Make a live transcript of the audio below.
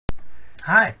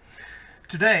Hi,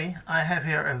 today I have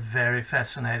here a very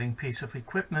fascinating piece of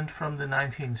equipment from the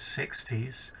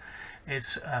 1960s.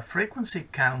 It's a frequency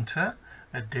counter,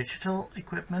 a digital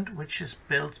equipment which is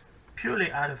built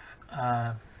purely out of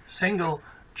single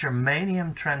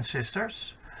germanium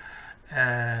transistors,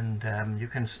 and you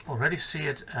can already see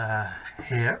it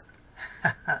here.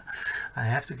 I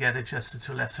have to get adjusted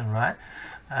to left and right.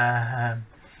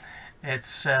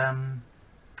 It's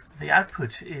The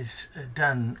output is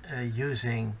done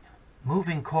using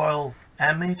moving coil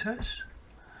ammeters,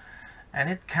 and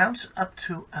it counts up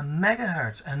to a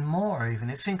megahertz and more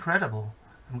even. It's incredible.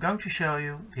 I'm going to show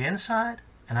you the inside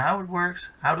and how it works,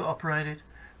 how to operate it,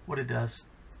 what it does.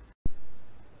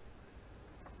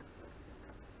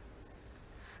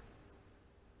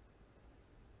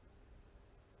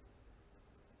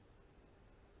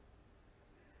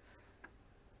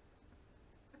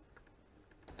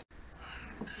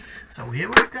 So here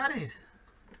we've got it.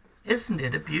 Isn't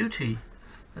it a beauty?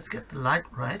 Let's get the light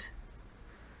right.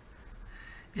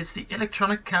 It's the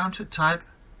electronic counter type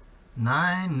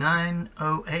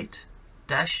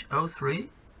 9908-03,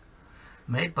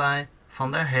 made by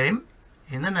Heem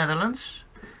in the Netherlands.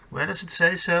 Where does it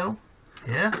say so?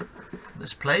 Here,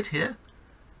 this plate here,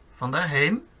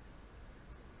 Heem.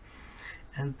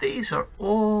 And these are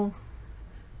all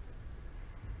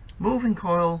moving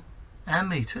coil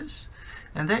ammeters,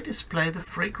 and they display the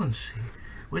frequency,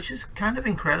 which is kind of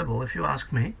incredible if you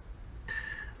ask me.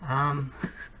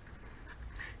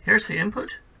 Here's the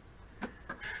input.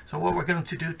 So what we're going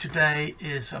to do today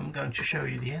is I'm going to show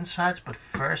you the insides, but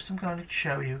first I'm going to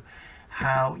show you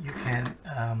how you can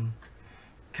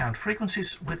count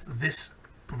frequencies with this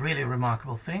really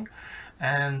remarkable thing.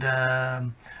 And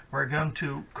we're going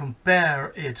to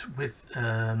compare it with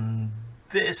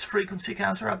this frequency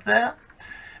counter up there,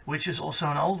 which is also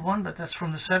an old one, but that's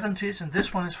from the 70s, and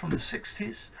this one is from the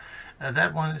 60s.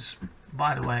 That one is,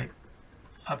 by the way,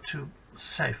 up to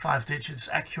say 5 digits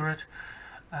accurate.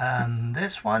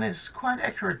 This one is quite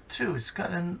accurate too. It's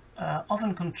got an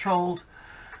oven controlled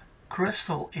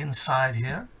crystal inside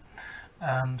here.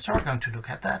 So we're going to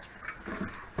look at that.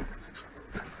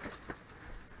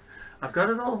 I've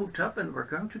got it all hooked up and we're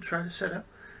going to try to set up.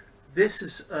 This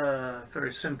is a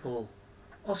very simple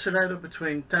oscillator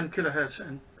between 10 kilohertz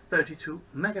and 32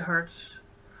 megahertz.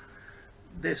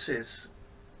 This is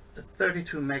a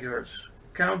 32 megahertz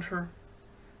counter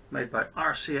made by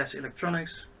RCS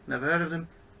Electronics. Never heard of them,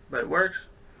 but it works.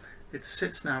 It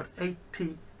sits now at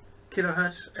 80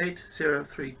 kilohertz,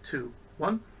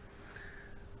 80321.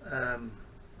 I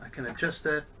can adjust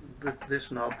that with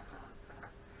this knob.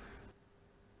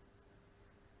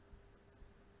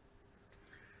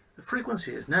 The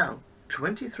frequency is now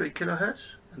 23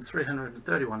 kilohertz and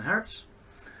 331 hertz.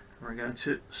 We're going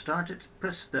to start it,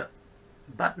 press the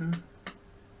button,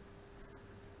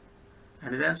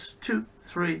 and it ends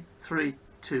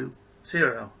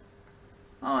 23320.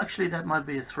 Oh, actually that might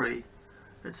be a 3.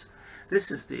 This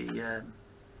is the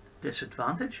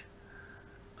disadvantage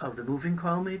of the moving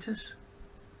coil meters.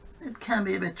 It can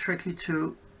be a bit tricky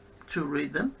to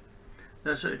read them.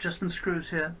 There's adjustment screws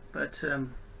here, but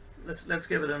let's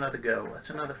give it another go.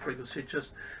 That's another frequency.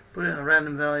 Just put in a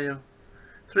random value,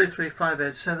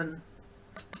 33587.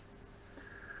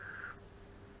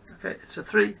 Okay, it's a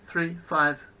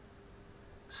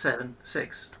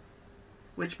 33576,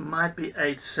 which might be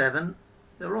 87.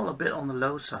 They're all a bit on the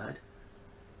low side.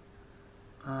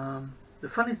 The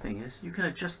funny thing is, you can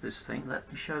adjust this thing.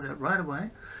 Let me show that right away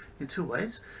in 2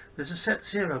 ways. There's a set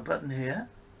 0 button here.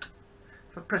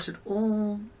 If I press it,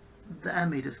 all the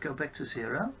ammeters go back to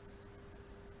 0,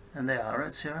 and they are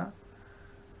at 0.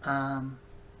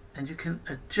 And you can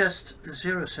adjust the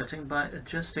 0 setting by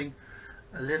adjusting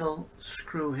a little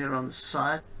screw here on the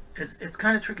side. It's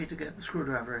kind of tricky to get the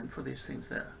screwdriver in for these things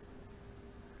there.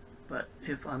 But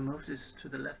if I move this to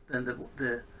the left, then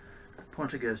the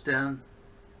pointer goes down.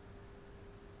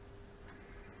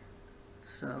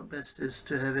 So best is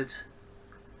to have it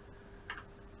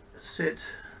sit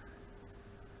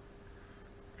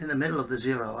in the middle of the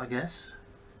 0, I guess.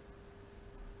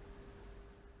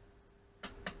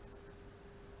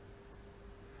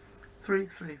 Three,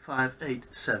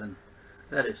 33587.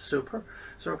 That is super.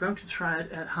 So we're going to try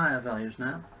it at higher values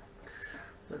now.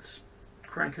 Let's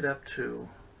crank it up to,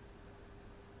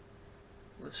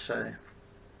 let's say,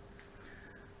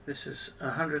 this is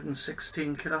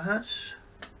 116 kilohertz.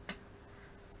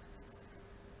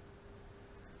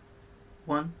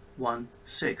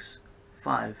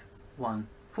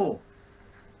 116514.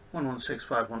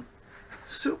 11651.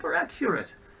 Super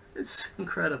accurate. It's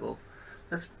incredible.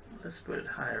 Let's put it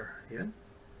higher here.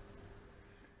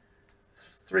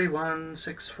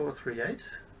 316438.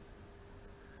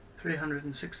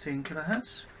 316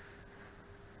 kilohertz.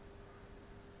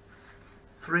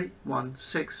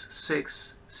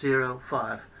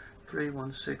 316,605.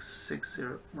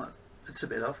 316,60. Well, it's a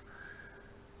bit off.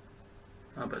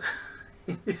 Oh, but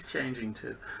it's changing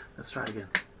too. Let's try again.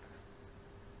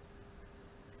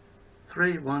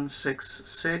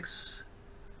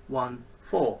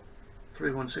 316,614.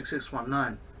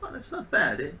 316,619. Well, it's not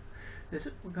bad, is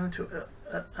it? We're going to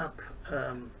up.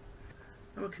 And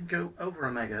we can go over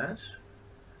a megahertz.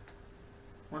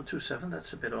 127.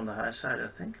 That's a bit on the high side, I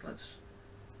think. Let's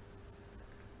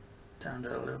down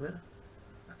that a little bit.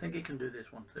 I think you can do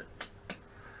this one too.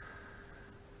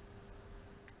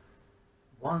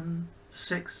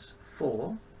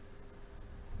 164.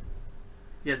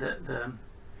 Yeah,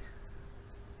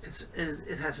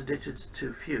 it has a digit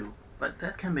too few, but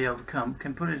that can be overcome.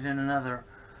 Can put it in another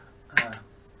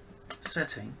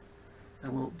setting,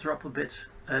 and we'll drop a bit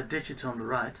digit on the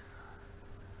right.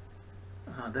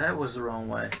 That was the wrong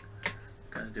way.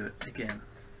 Gotta do it again.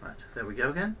 Right, there we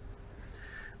go again.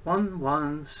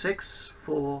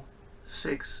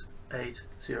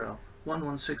 1164680.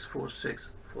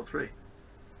 1164643.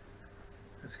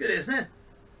 That's good, isn't it?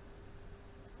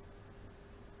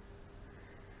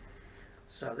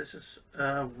 So this is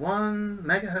 1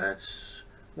 megahertz,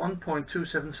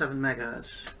 1.277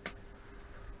 megahertz.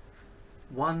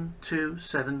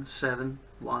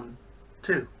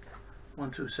 127712.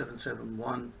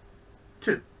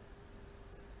 127712.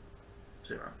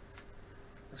 0.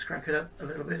 Let's crank it up a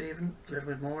little bit even, a little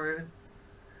bit more even.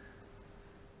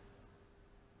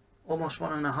 Almost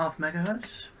 1.5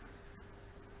 megahertz.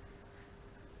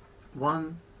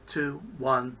 1, 2,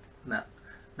 1.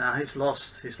 Now he's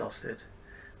lost it.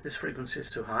 This frequency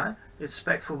is too high. It's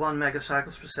spec'd for 1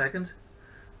 megacycles per second.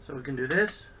 So we can do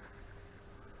this.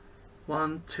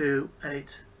 1, 2,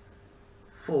 8,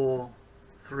 4,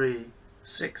 3,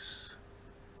 6,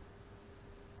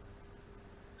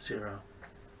 0.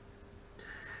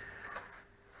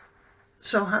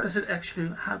 So how does it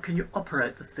actually, how can you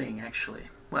operate the thing actually?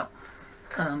 Well,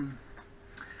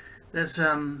 there's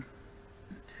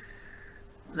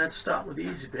let's start with the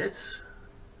easy bits.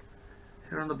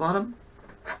 Here on the bottom,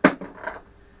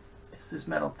 it's this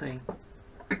metal thing,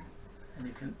 and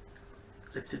you can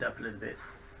lift it up a little bit.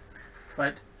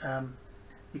 But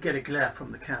you get a glare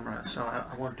from the camera, so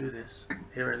I won't do this.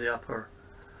 Here in the upper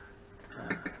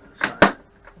side, I'll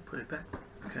put it back.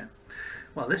 Okay.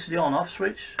 Well, this is the on-off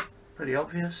switch. Pretty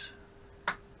obvious.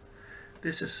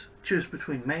 This is choose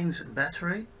between mains and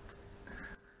battery.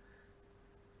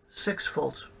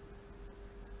 6-volt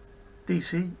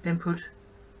DC input.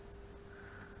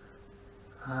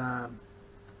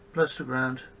 Plus to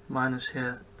ground, minus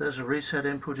here. There's a reset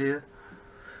input here.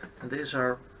 And these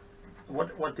are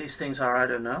what these things are, I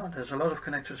don't know. There's a lot of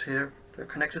connectors here. They're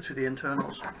connected to the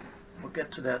internals. We'll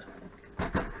get to that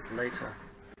later.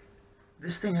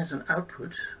 This thing has an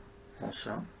output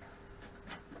also,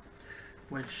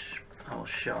 which I will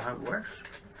show how it works.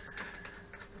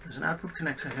 There's an output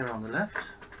connector here on the left.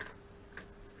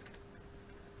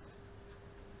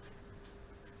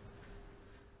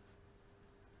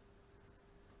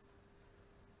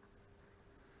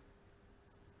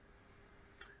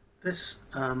 There's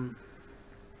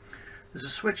a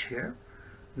switch here.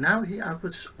 Now he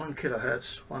outputs 1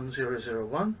 kilohertz,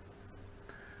 1001.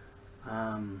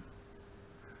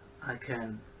 I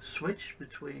can switch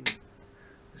between,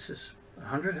 this is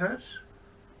 100 hertz,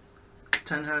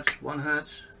 10 hertz, 1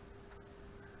 hertz,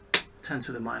 10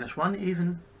 to the minus 1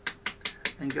 even,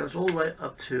 and goes all the way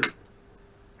up to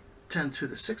 10 to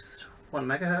the 6th, 1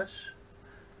 megahertz.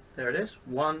 There it is,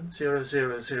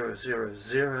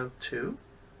 1000002,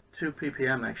 2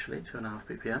 ppm actually, 2.5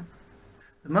 ppm.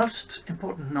 The most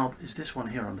important knob is this one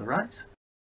here on the right.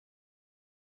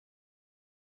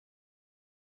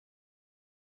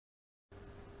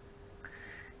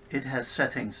 It has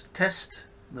settings: test,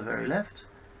 the very left,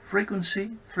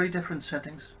 frequency, 3 different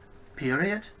settings,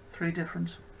 period, 2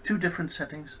 different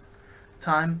settings,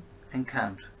 time and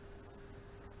count.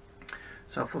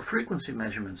 So for frequency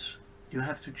measurements, you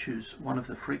have to choose one of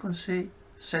the frequency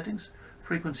settings,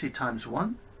 frequency times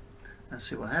 1, and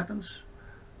see what happens.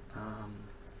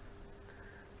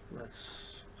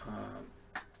 Let's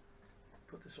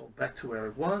put this all back to where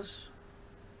it was.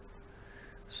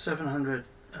 700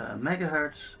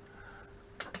 megahertz,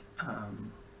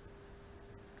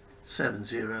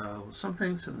 70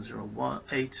 something,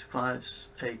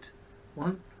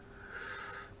 7018581.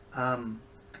 I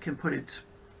can put it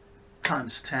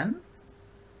times 10.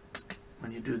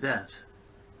 When you do that,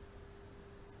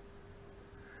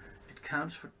 it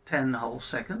counts for 10 whole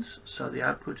seconds, so the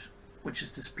output which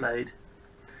is displayed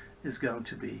is going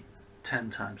to be 10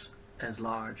 times as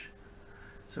large.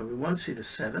 So we won't see the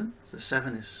 7. The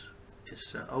 7 is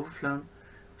overflown.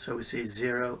 So we see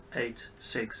 0, 8,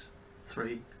 6,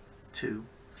 3, 2,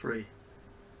 3.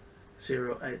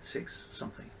 0, 8, 6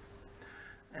 something.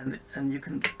 And you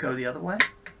can go the other way.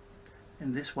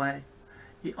 In this way,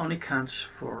 it only counts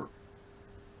for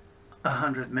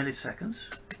 100 milliseconds.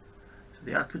 So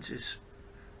the output is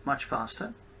much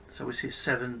faster. So we see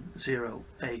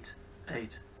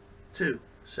 70882.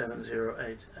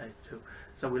 70882.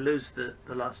 So we lose the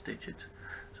last digit.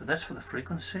 So that's for the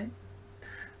frequency.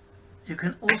 You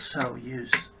can also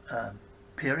use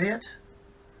period,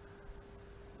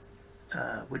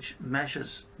 which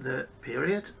measures the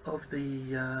period of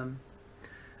the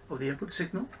input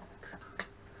signal.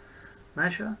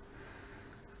 Measure,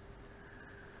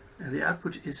 and the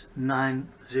output is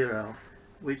 90,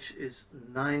 which is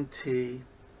 90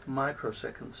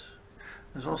 microseconds.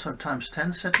 There's also times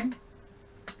 10 setting,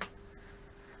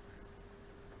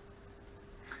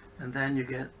 and then you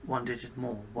get one digit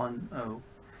more,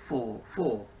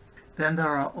 1044. Then there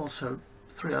are also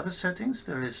 3 other settings.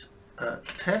 There is a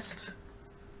test,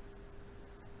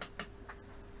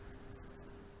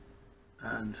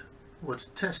 and what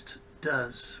test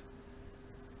does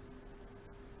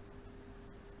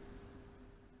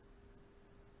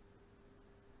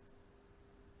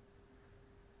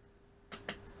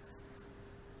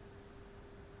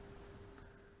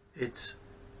it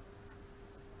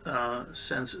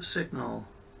sends a signal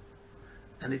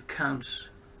and it counts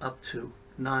up to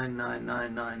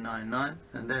 999999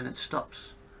 and then it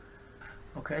stops.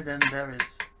 Okay, then there is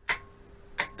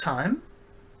time.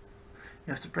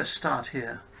 You have to press start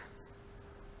here.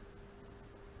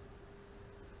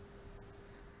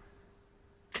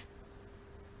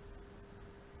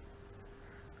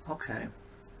 Okay,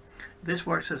 this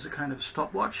works as a kind of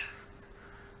stopwatch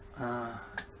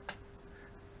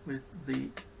with the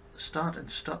start and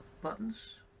stop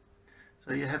buttons.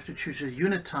 So you have to choose a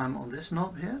unit time on this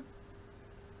knob here.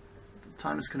 The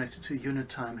time is connected to unit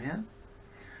time here.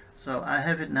 So I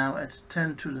have it now at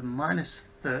 10 to the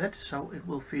 -3rd, so it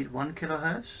will feed 1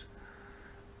 kilohertz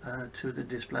to the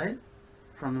display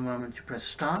from the moment you press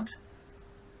start.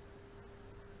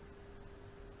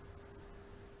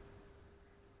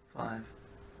 5,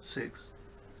 6,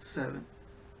 7,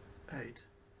 8,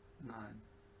 9,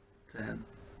 10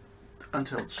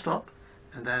 until stop,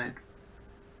 and then it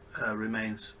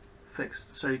remains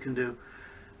fixed. So you can do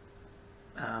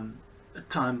a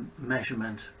time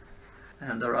measurement,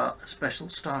 and there are special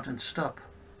start and stop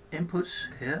inputs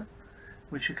here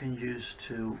which you can use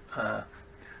to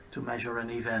measure an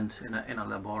event in a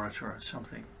laboratory or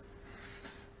something.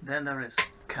 Then there is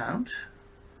count.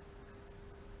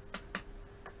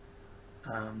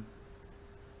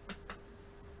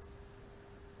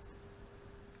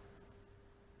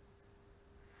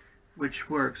 Which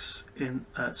works in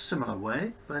a similar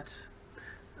way, but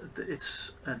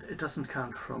it doesn't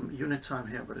count from unit time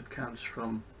here, but it counts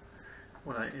from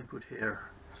what I input here.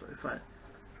 So if I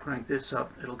crank this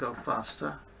up, it'll go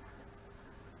faster.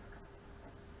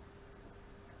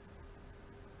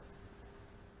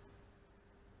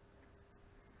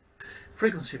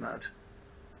 Frequency mode.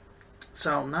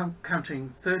 So now I'm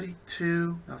counting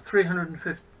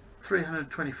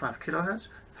 325 kilohertz,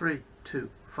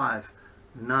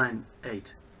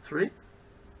 325,983,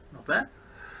 not bad.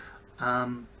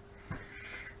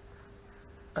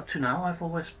 Up to now I've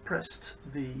always pressed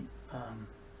the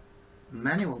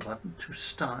manual button to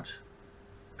start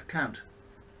a count.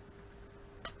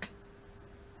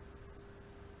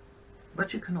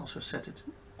 But you can also set it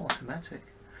automatic,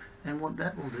 and what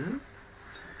that will do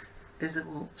is it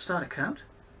will start a count,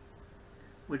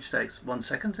 which takes 1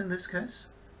 second in this case,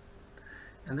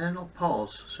 and then it'll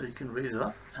pause so you can read it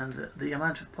off, and the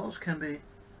amount of pause can be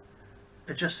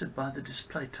adjusted by the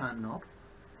display time knob.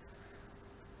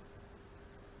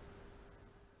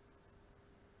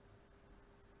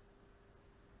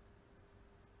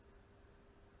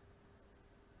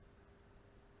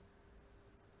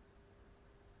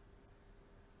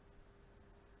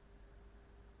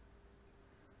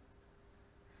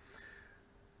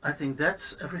 I think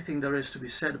that's everything there is to be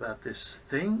said about this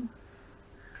thing.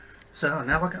 So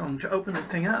now we're going to open the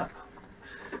thing up,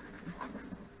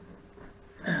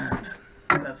 and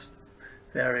that's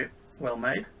very well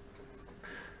made.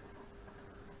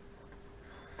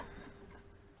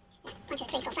 1, 2,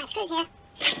 3, 4, 5 screws here.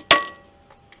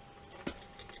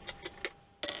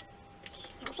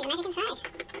 And we'll see the magic inside.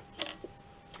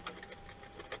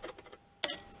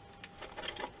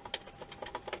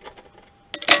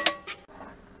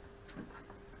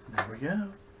 There we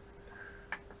go.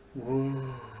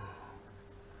 Whoa.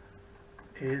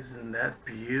 Isn't that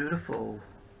beautiful?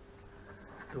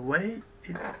 The way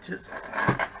it just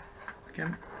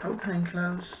can open and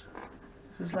close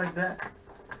just like that,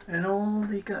 and all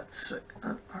the guts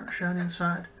are shown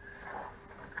inside.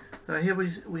 So here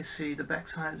we see the back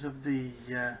sides of the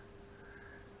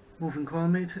moving coil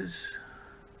meters.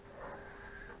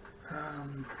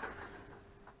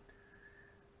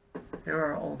 Here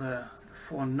are all the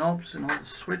 4 knobs and all the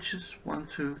switches. 1,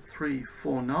 2, 3,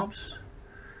 4 knobs.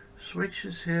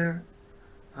 Switches here.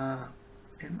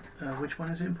 Which one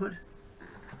is input?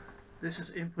 This is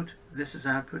input, this is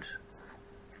output.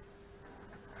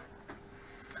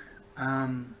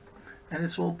 And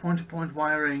it's all point-to-point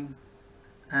wiring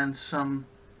and some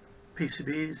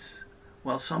PCBs.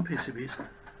 Well, some PCBs.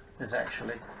 There's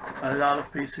actually a lot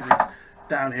of PCBs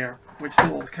down here which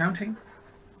do all the counting.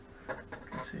 You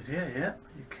can see it here, yeah,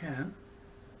 you can.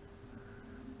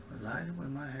 I'll light it with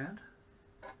my hand.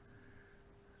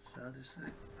 So this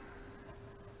thing,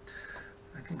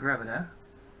 I can grab it out.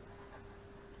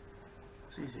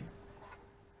 It's easy.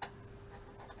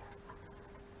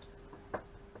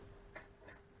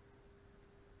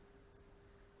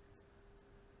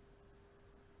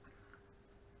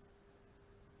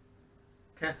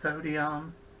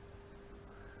 Cathodeon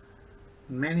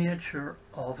miniature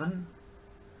oven,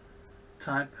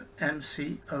 type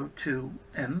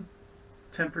MC02M,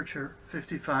 temperature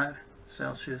 55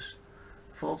 Celsius,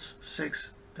 volts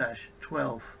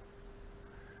 6-12.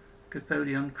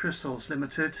 Cathodeon Crystals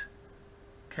Limited,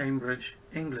 Cambridge,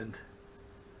 England.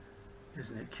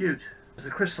 Isn't it cute? The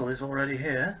crystal is already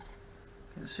here.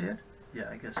 Can you see it? Yeah,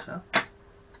 I guess so.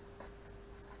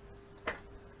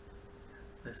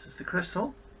 This is the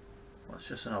crystal. Well, it's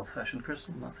just an old-fashioned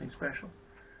crystal, nothing special.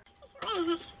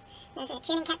 There's a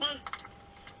tuning cap there.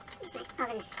 There's a nice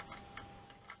oven.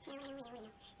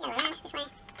 Yeah, around this way.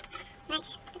 Right,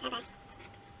 bye-bye.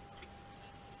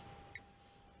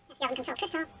 That's the oven control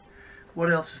crystal.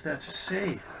 What else is there to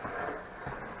see?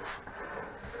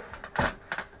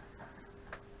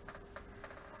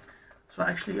 So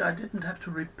actually I didn't have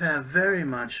to repair very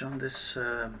much on this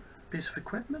piece of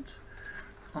equipment.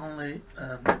 Only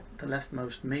the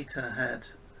leftmost meter had,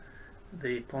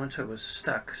 the pointer was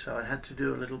stuck, so I had to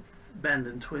do a little bend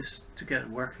and twist to get it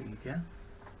working again.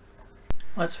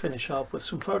 Let's finish off with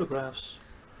some photographs.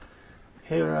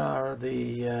 Here are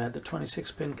the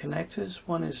 26 pin connectors.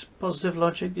 One is positive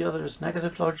logic, the other is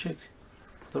negative logic.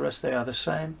 For the rest they are the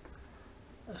same.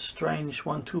 A strange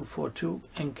 1242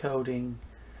 encoding.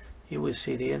 Here we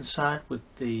see the inside with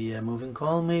the moving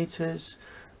coil meters,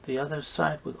 the other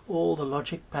side with all the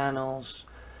logic panels,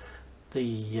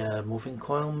 the moving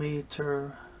coil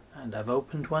meter, and I've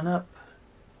opened one up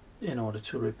in order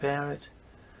to repair it.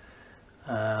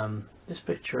 This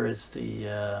picture is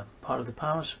the part of the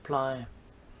power supply.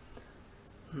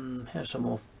 Here's some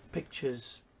more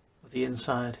pictures of the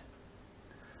inside.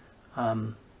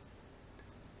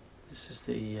 This is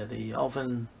the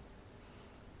oven,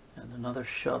 and another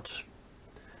shot.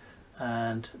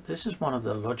 And this is one of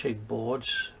the logic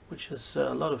boards, which has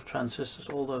a lot of transistors,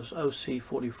 all those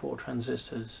OC44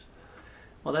 transistors.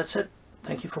 Well, that's it.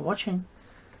 Thank you for watching.